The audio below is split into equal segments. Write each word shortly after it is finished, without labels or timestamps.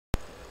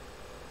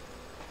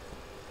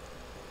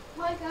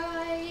Hi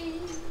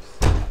guys.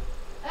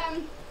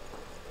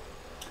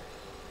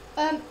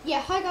 Yeah,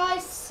 hi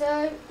guys.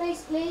 So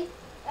basically,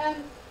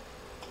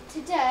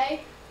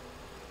 today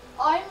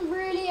I'm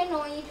really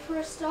annoyed for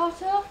a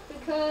starter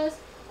because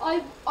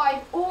I've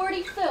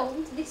already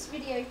filmed this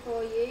video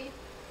for you,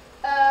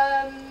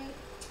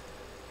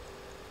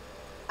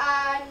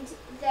 and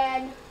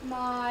then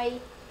my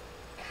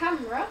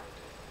camera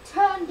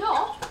turned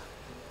off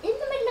in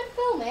the middle of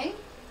filming.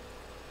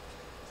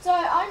 So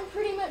I'm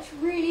pretty much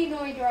really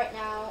annoyed right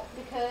now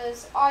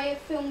because I have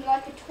filmed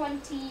like a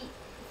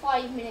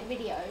 25-minute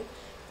video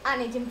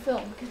and it didn't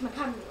film because my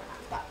camera ran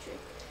out of battery.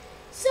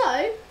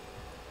 So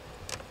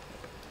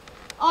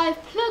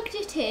I've plugged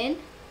it in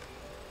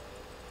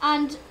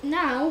and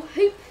now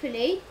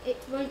hopefully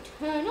it won't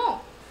turn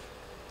off.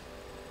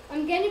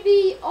 I'm going to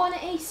be on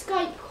a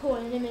Skype call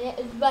in a minute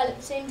as well at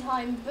the same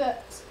time,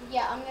 but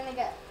yeah, I'm going to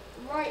get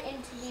right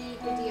into the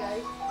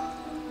video.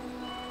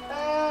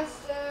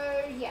 So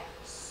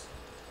yes,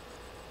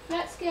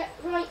 let's get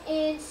right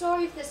in.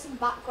 Sorry if there's some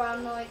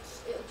background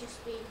noise, it'll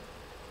just be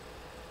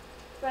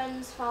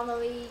friends,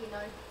 family, you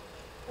know,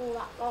 all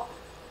that lot.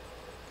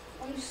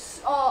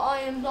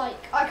 I am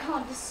like, I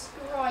can't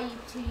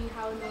describe to you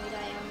how annoyed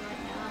I am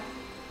right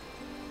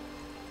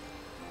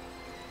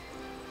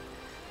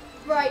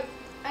now. Right,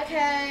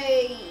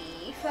 okay,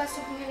 first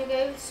off I'm going to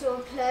go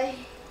sword play.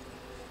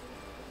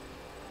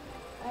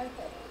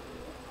 Okay.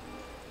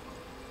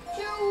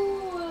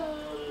 Jewel.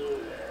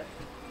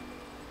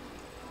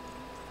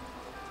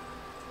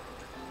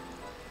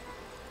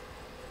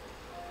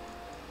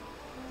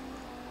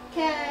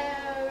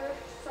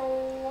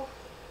 Careful.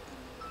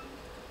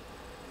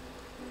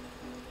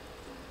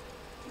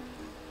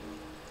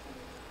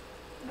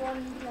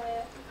 One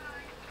player.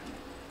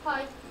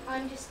 Hi,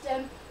 I'm just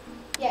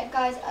yeah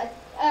guys,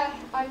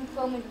 I'm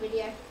filming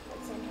video at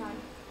the same time.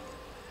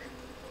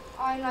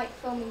 I like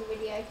filming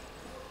video.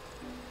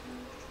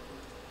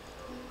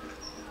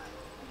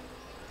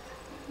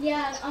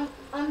 Yeah,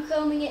 I'm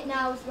filming it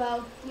now as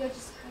well. You're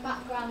just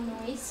background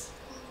noise.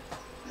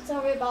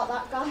 Sorry about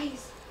that,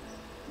 guys.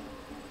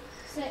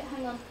 So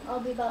hang on,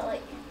 I'll be about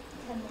like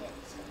 10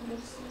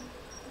 minutes.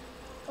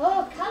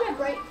 Oh, can I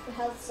break for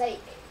health's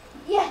sake?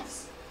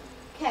 Yes.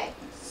 Okay,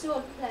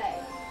 sword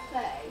play.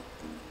 Okay.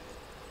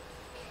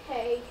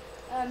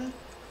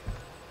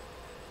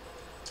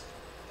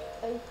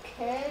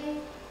 Okay.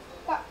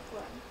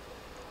 Background.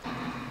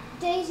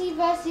 Daisy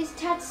versus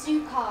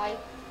Tatsukai.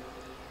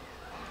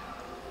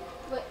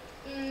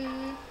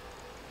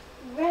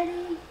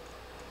 Ready?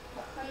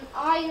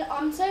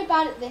 I'm so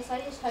bad at this,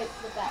 I just hope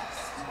for the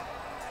best.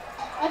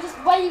 I just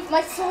wave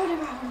my sword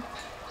around.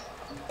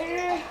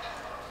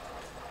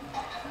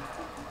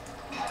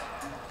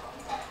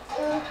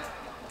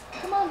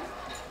 Come on.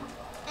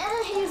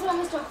 He was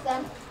almost off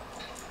then.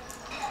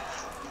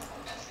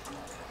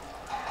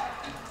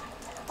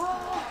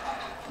 Oh.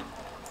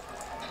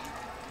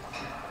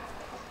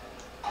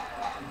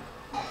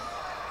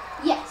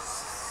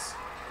 Yes.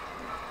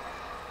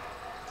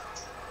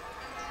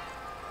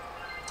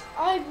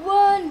 I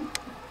won.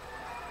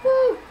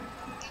 Woo.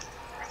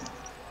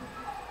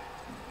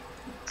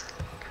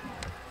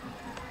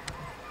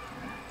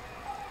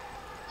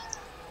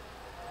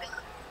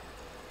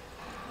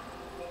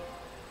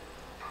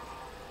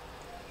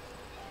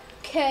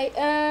 Okay,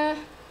 hang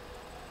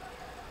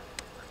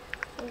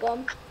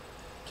on.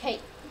 Okay.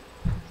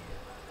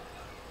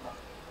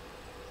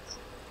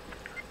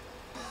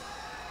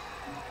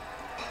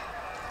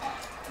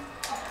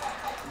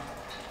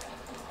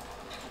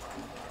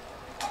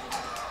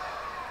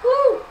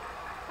 Woo!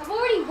 I've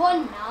already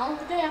won now.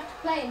 I don't have to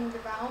play another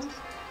round.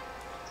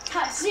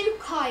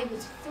 Tatsukai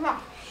was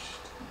thrashed.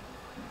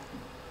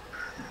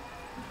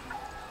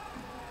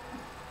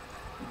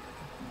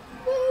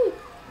 Woo!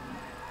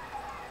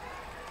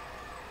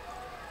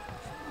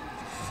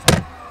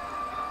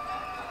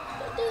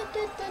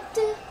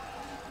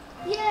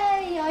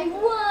 Yay, I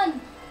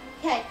won!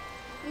 Okay,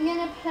 I'm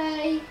gonna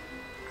play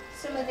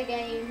some of the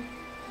game.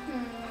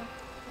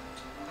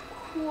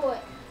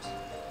 What?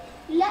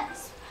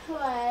 Let's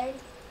play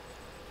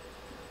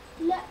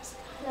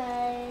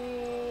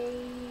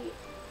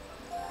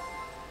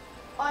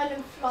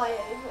Island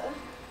Flyover.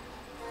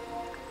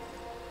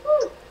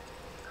 Woo!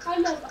 I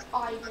love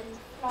Island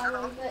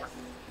Flyover.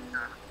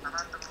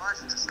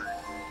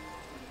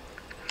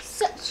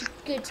 Such a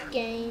good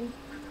game.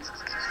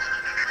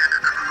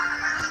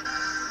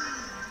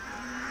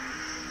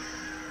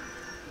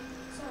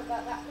 Sorry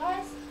about that,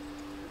 guys.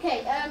 Okay,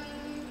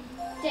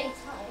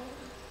 daytime.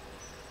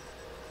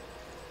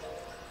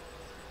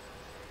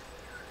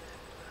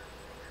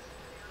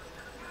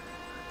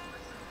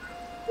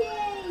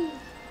 Yay!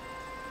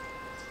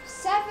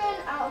 7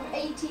 out of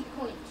 80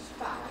 points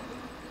found.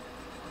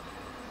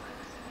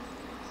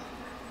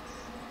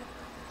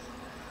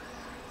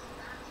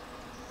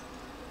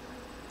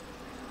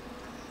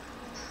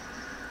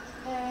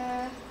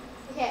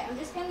 Okay, I'm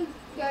just going to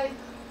go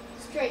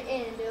straight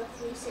in and do a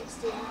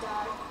 360 and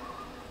die.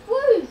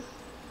 Woo!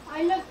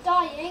 I love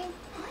dying.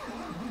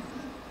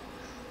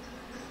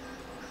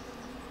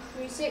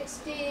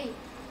 360.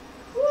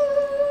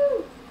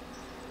 Woo!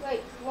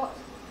 Wait, what?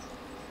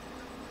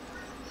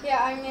 Yeah,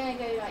 I'm gonna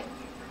go like.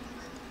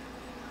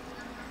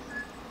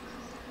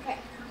 Okay.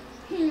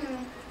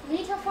 I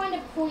need to find a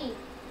point.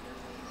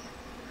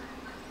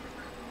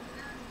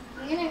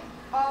 I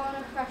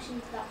wanna crash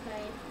into that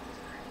plane.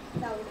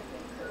 That would have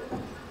been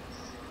cool.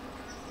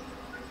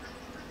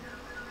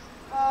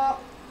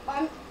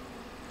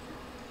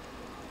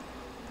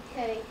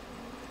 Okay.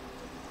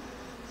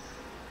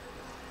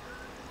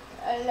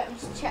 Let me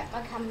just check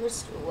my camera's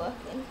still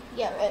working.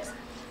 Yeah, it is.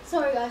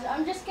 Sorry guys,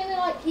 I'm just gonna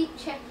like keep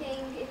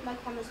checking if my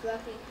camera's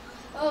working.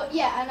 Oh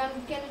yeah, and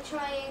I'm gonna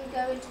try and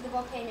go into the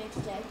volcano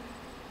today.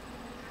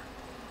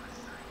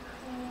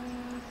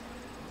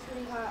 It's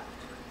really hot.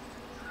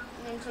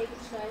 I'm gonna take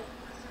it slow.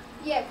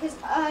 Yeah, because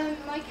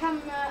my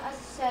camera, as I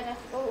said,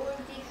 I've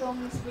already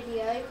filmed this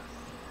video,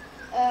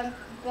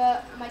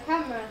 but my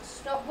camera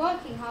stopped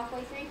working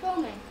halfway through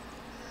filming.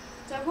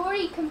 So I've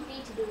already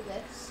completed all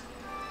this,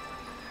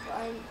 but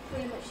I'm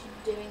pretty much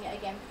doing it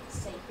again for the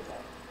sake of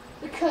it.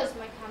 Because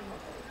my camera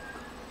broke.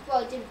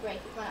 Well, it didn't break,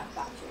 it ran out of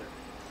battery.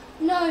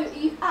 No, are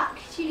you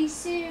actually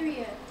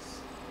serious?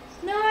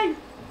 No!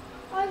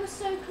 I was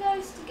so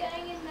close to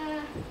getting in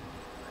there.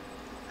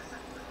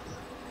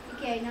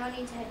 Okay, now I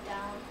need to head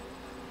down.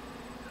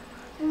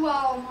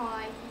 Wow,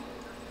 hi.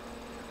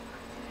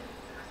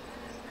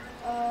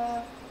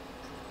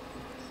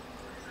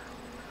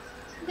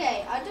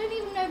 Okay, I don't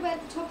even know where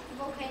the top of the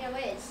volcano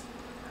is.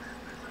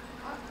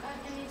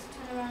 I need to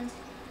turn around.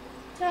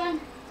 Turn.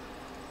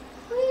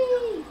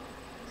 Whee!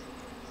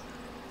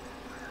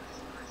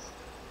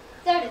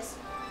 There it is.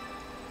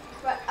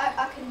 Right,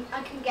 I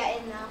can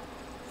get in now.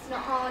 It's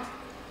not hard.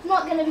 It's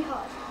not gonna be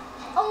hard.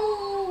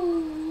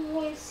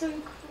 Oh, it's so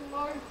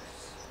close.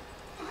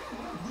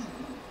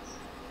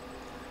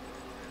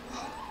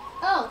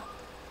 Oh,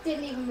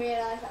 didn't even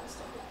realise that was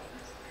still playing.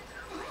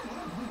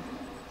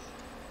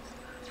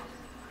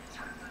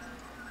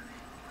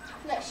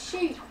 Let's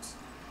shoot.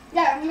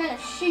 Yeah, I'm gonna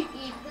shoot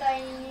you,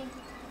 plane.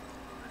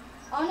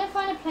 I wanna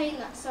find a plane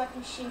that so I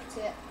can shoot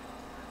it.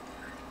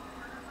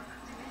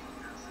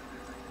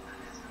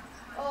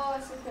 Oh,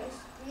 it's so close.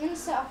 I'm gonna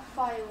set off a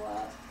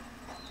firework.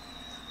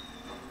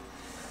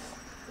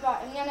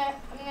 Right, I'm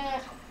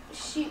gonna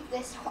shoot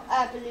this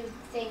air balloon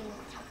thing.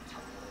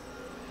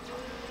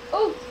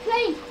 Oh,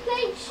 plane,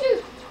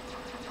 shoot!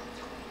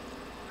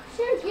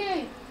 Shoot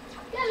you!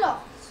 Get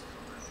lost!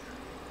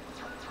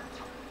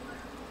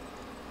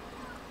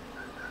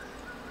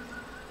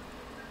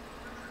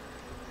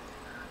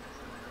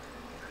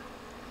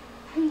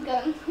 I'm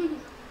going.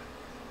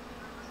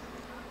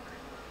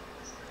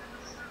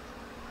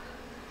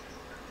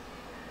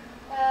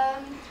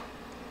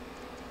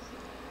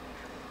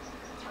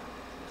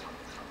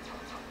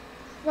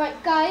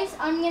 Right, guys,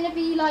 I'm gonna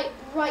be like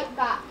right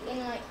back in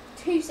like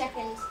 2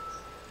 seconds.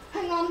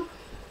 Hang on.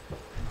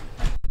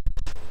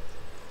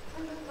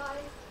 Hang on,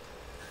 guys.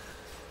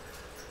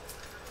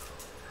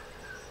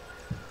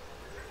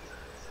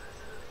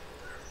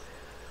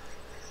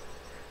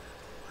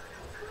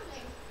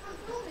 I'm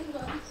filming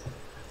them.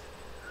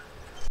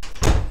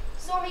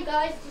 Sorry,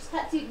 guys, just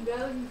had to go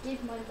and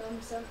give my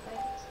mum something.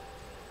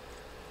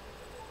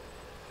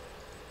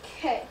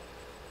 Okay.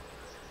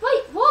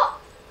 Wait, what?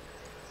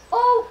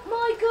 Oh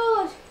my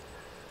god!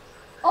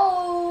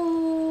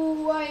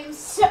 Oh, I'm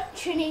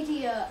such an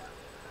idiot.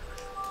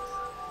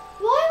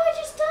 Why have I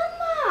just done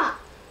that?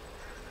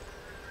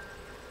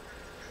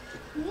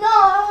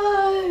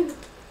 No!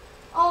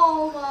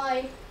 Oh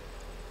my.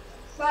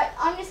 Right,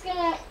 I'm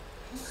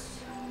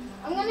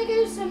gonna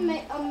go to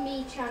a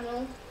me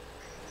channel.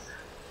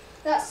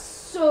 That's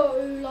so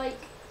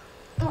like,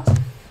 that's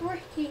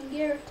freaking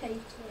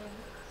irritating.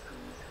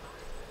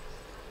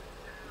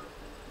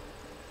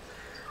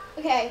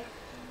 Okay,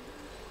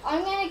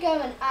 I'm gonna go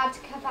and add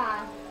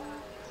Kavan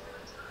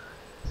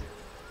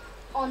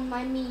on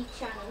my me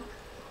channel.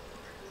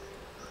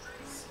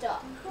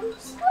 Start from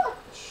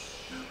scratch.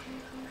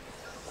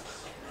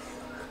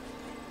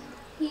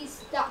 He's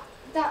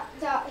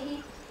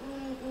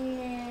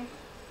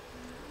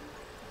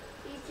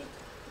he's just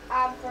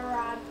average.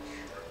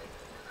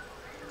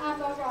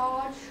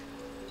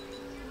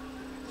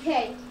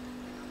 Okay,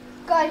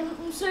 guys,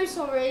 I'm so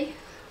sorry.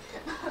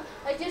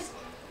 I just.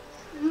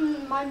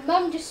 My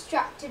mum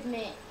distracted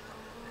me.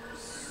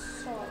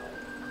 Sorry.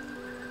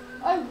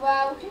 Oh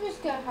well, we can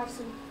just go and have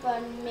some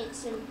fun, make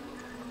some.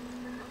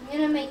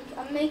 I'm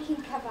making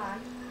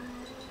Kavan.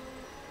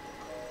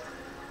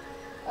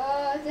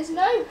 There's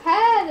no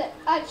hair that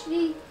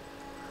actually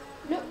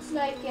looks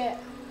like it.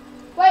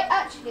 Wait,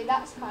 actually,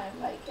 that's kind of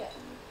like it.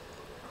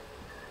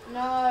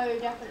 No,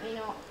 definitely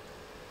not.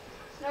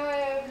 No,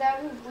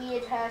 they're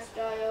weird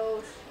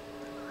hairstyles.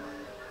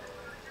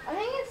 I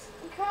think it's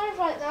kind of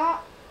like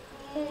that.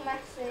 More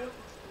messy.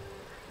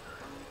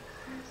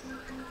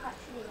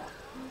 Actually not.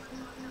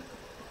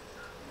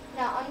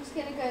 Now I'm just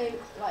gonna go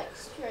like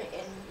straight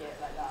in and do it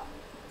like that.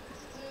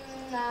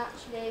 Nah,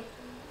 actually.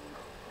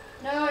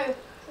 No, I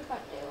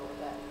can't deal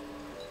with it.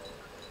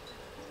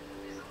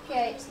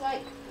 Okay, it's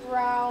like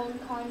brown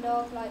kind kind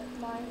of like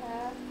my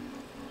hair.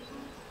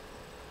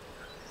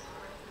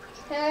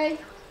 Okay,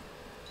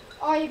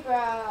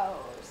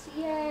 eyebrows.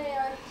 Yay!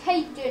 I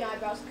hate doing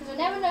eyebrows because I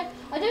never know.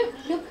 I don't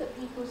look at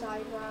people's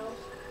eyebrows.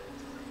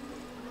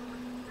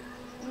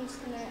 I'm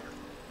just gonna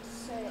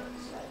say it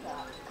like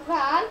that.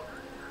 Kavan.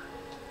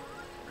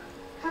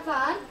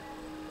 Kavan.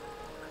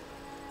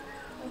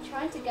 I'm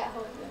trying to get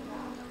hold of him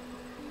now.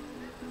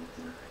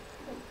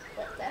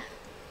 Right there.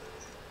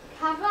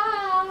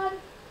 Kavan.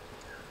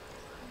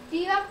 Do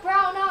you have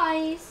brown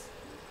eyes?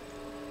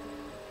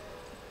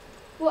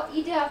 What,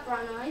 you do have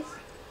brown eyes?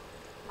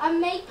 I'm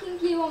making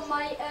you on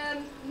my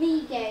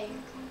me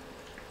game.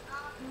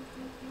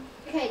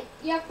 Okay,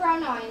 you have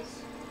brown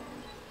eyes.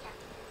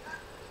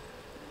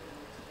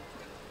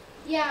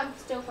 Yeah, I'm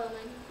still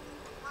filming.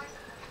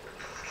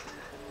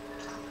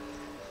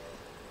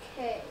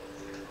 Okay.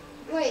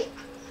 Wait.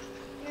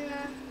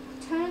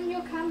 Turn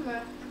your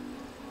camera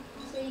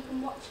so you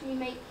can watch me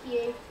make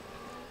you.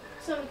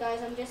 Sorry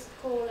guys, I'm just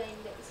calling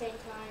at the same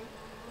time.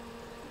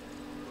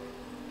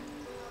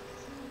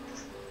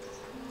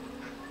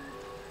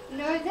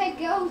 No, they're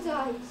girls'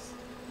 eyes.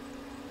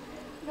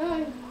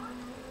 No.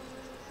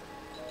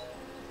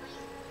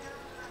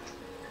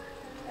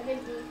 I don't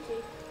need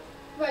to.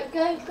 Right,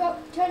 go,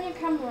 turn your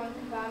camera on,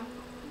 Kavan.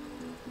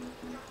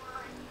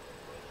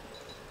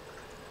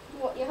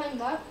 What, your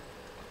homework?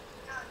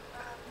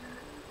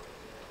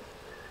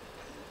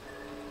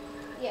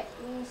 Yeah,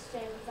 I'm going to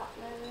stay with that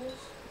nose.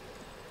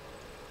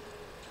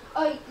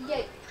 Oh,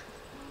 yeah.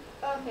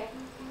 Okay.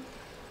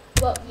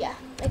 Well, yeah,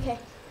 okay.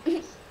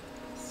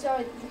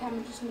 Sorry, the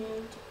camera just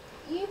moved.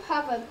 You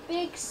have a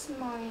big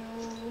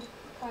smile,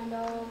 kind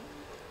of.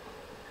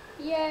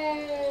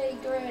 Yay,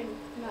 grin.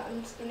 No,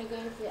 I'm just gonna go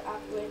with the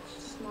average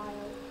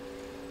smile.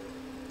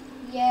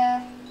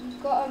 Yeah,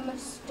 you've got a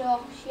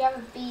moustache. You have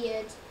a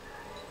beard.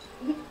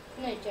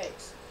 No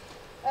jokes.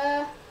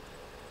 No,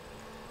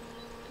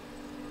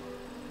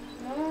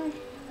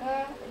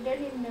 I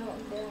don't even know what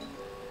I'm doing.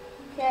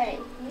 Okay,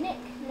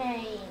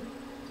 nickname,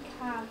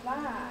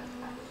 Kavan.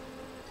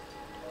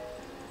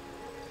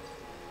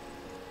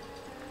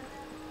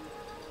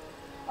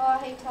 Oh, I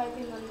hate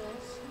typing on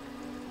this.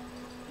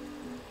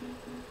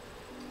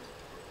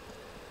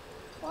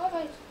 Why have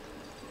I...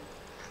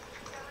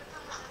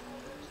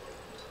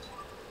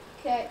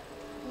 Okay.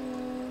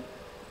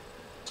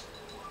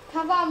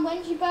 Kavan,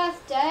 when's your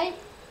birthday?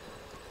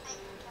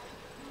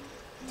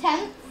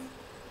 10th?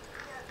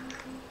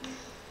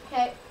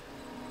 Okay.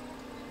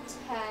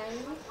 10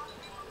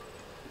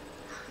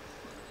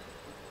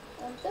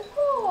 of the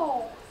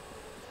 4th.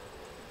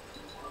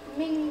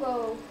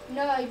 Mingle.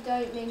 No,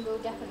 don't mingle.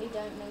 Definitely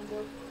don't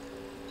mingle.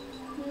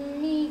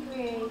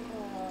 Negro.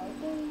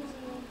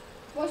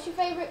 What's your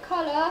favourite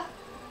colour?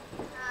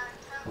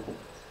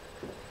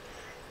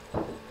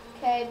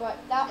 Okay, right.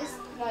 That is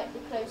like the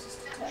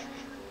closest to 10.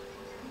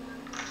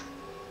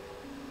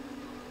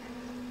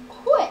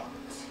 Quit.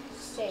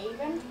 Save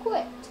and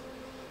quit.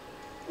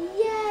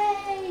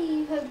 Yay!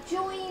 You have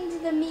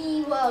joined the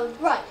me world.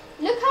 Right.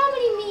 Look how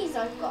many me's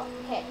I've got.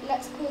 Okay,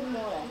 let's call them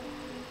all in.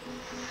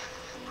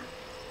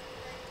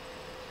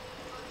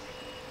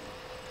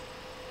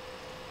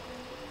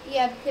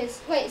 Yeah,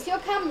 because... Wait, is your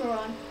camera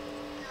on?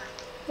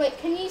 Wait,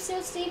 can you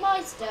still see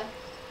my stuff?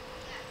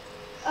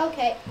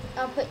 Okay,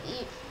 I'll put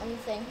you on the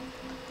thing.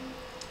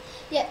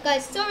 Yeah,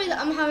 guys, sorry that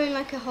I'm having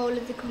like a whole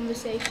of the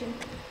conversation.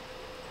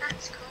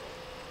 That's cool.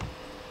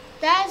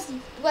 There's...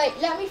 Wait,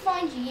 let me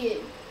find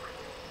you.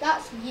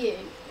 That's you.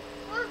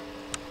 Woo.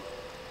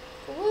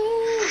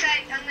 Woo.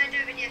 Okay, I'm going to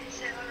do a video.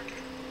 So,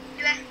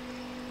 do it.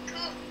 2,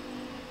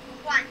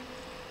 1.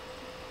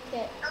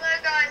 Okay. Hello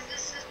guys,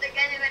 this is the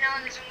Gaming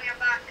Bananas and we are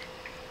back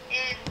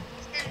in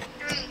Sim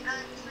 3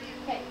 and 3.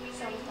 Okay,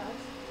 sorry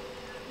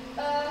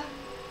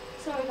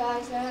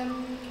guys, okay.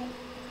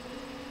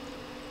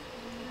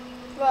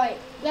 Right,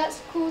 let's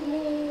call them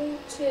all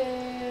to...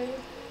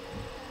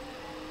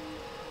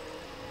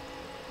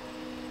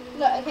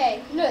 Look, okay,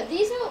 look,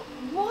 these are...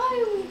 Why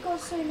have we got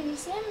so many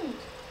Sims?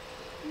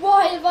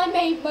 Why have I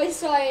made my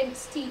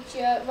science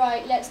teacher?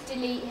 Right, let's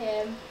delete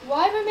him.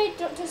 Why have I made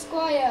Dr.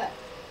 Squire?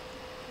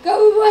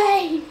 Go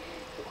away!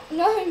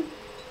 No.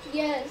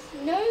 Yes.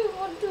 No, I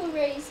want to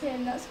erase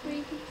him. That's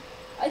creepy.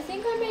 I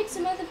think I made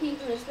some other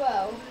people as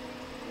well.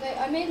 Like,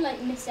 I made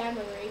like Miss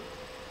Emery.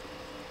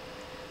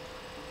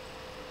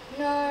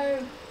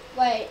 No.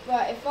 Wait,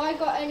 right. If I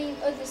got any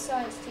other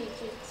science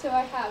teachers, so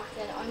I have,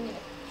 then I'm going to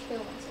kill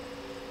myself.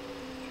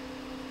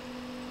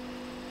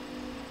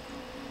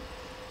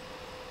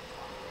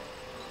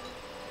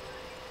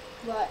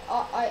 Right,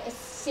 I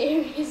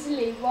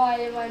seriously, why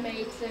have I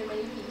made so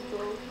many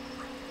people?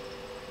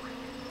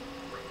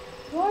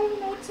 Why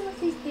have I made some of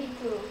these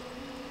people?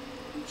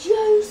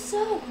 Joe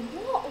Sugg,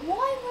 what?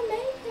 Why have I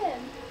made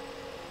him?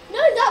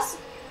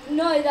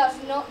 No, that's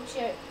not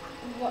Joe.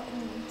 What?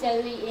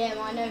 Delete him.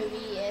 I know who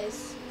he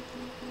is.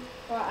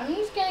 Right, I'm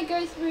just gonna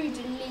go through,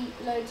 delete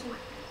loads of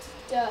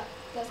stuff.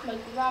 That's my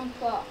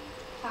grandpa,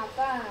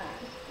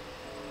 Kavan.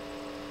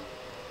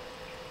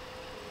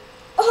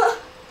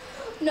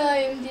 No,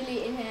 I'm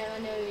deleting him. I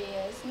know who he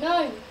is.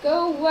 No,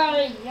 go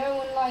away. No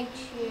one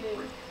likes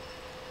you.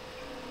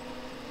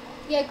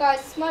 Yeah,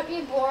 guys, this might be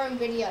a boring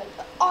video,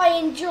 but I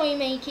enjoy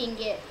making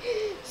it.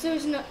 So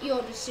it's not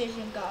your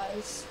decision,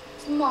 guys.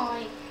 It's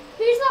mine.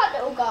 Who's that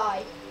little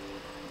guy?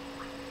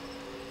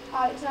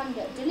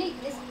 Alexander. Delete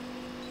this.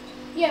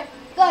 Yeah,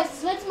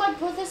 guys, loads of my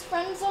brother's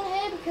friends on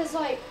here because,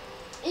 like,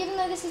 even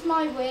though this is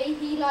my Wii,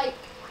 he, like,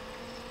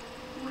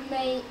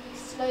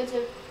 makes loads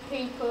of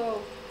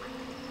people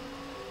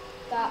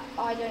that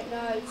I don't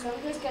know. So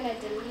I'm just going to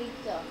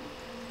delete them.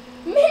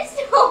 Miss,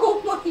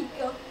 oh my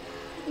god.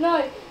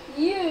 No,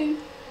 you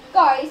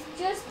guys,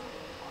 just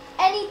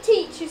any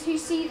teachers who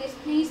see this,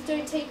 please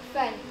don't take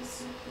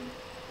offense.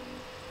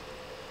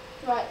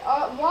 Right,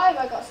 why have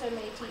I got so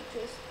many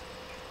teachers?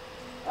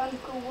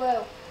 Uncle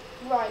Will.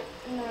 Right,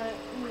 no.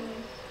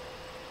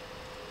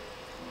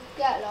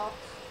 Get lost.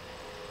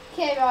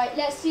 Okay, right,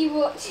 let's see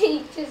what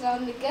teachers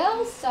on the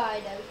girls'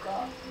 side I've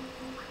got.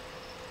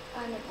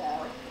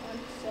 Annabelle, and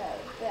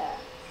Sarah, there.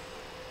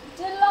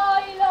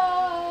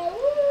 Delilah!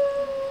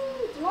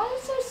 Woo!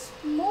 Delilah's so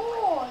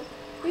small.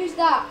 Who's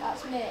that?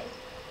 That's me.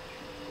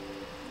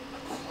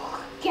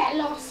 Get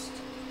lost.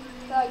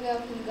 That girl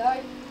can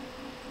go.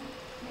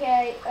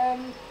 Okay,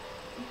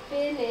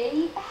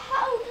 Billy.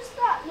 How does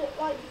that look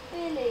like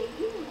Billy?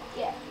 You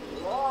get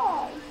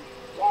lost.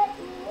 Get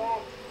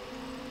wrecked.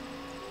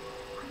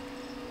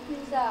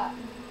 Who's that?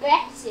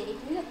 Betty.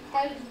 Who the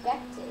hell is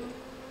Betty?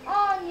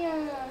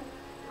 Anya.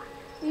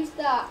 Who's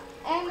that?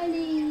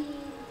 Emily.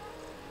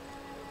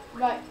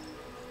 Right.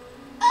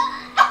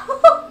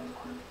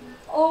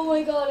 Oh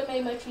my god, I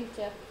made my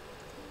tutor.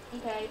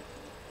 Okay.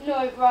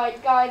 No,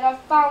 right, guys, I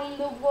found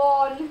the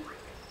one.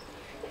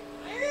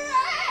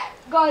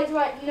 Guys,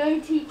 right, no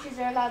teachers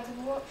are allowed to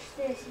watch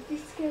this.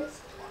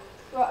 Biscuits.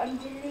 Right, I'm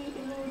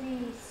deleting all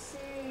these.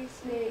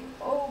 Seriously.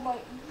 Oh my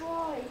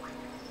god.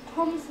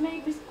 Tom's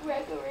made Miss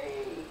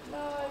Gregory.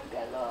 No,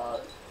 get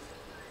lost.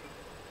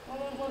 I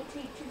don't want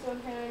teachers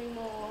on here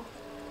anymore.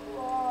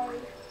 Why?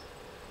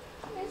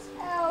 Miss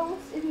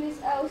Else. If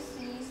Miss Else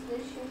sees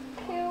this, she'll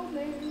kill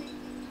me.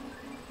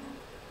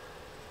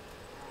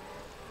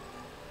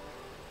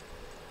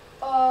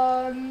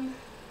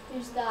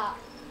 Who's that?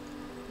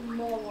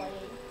 Molly.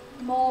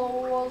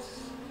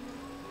 Moles.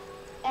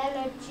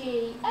 Ella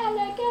G.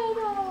 Ella, go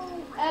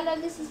on. Ella,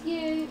 this is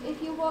you.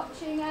 If you're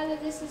watching, Ella,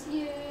 this is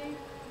you.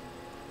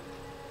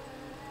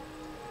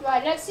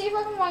 Right, let's see if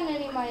I can find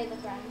any of my other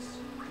friends.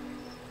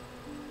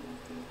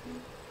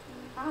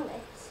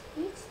 Alex?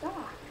 Who's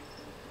that?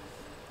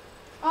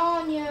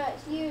 Anya,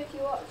 it's you if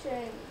you're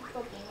watching.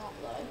 Probably not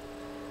though.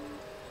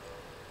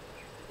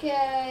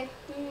 Okay,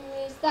 who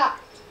is that?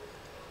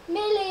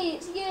 Millie,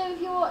 it's you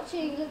if you're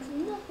watching. Looks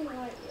nothing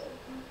like you.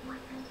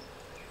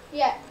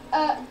 Yeah,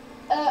 yeah.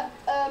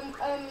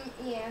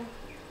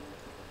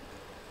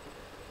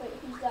 Wait,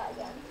 who's that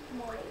again?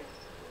 Molly.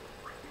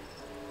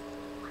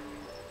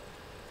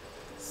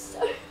 So,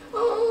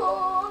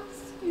 oh,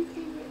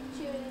 Spooky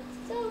Richard,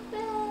 so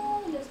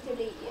bad. Let's delete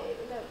you.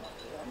 We don't want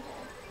you on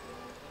here.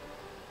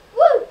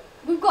 Woo!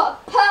 We've got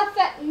a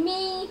perfect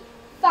me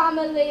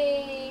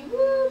family.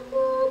 Woo,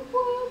 woo,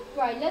 woo.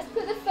 Right, let's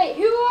put the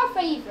who are our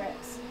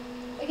favourites?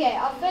 Okay,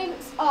 our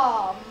favourites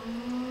are.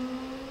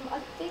 I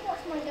think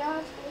that's my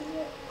dad. Is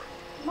it?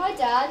 My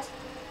dad.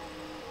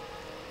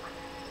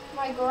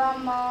 My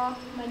grandma,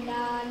 my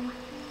nan,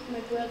 my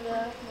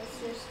brother, my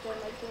sister,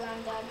 my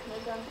granddad, my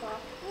grandpa,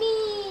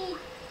 me,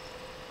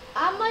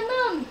 and my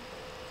mum.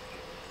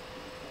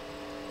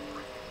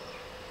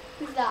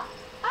 Who's that?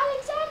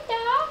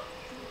 Alexander!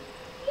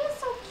 You're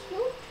so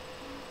cute.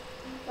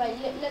 Right,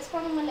 let's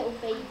find my little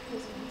baby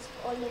cousins.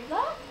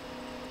 Oliver,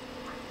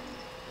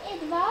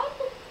 Edward,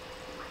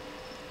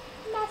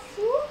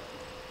 Matthew,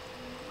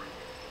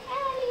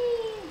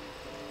 Ellie.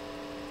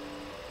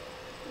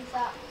 Who's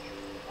that?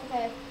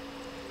 Okay.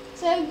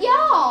 So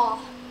yeah,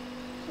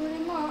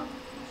 pretty much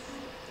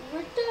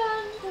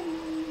return to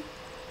me.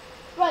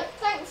 Right,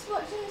 thanks for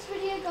watching this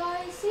video,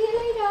 guys. See you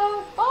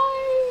later. Bye.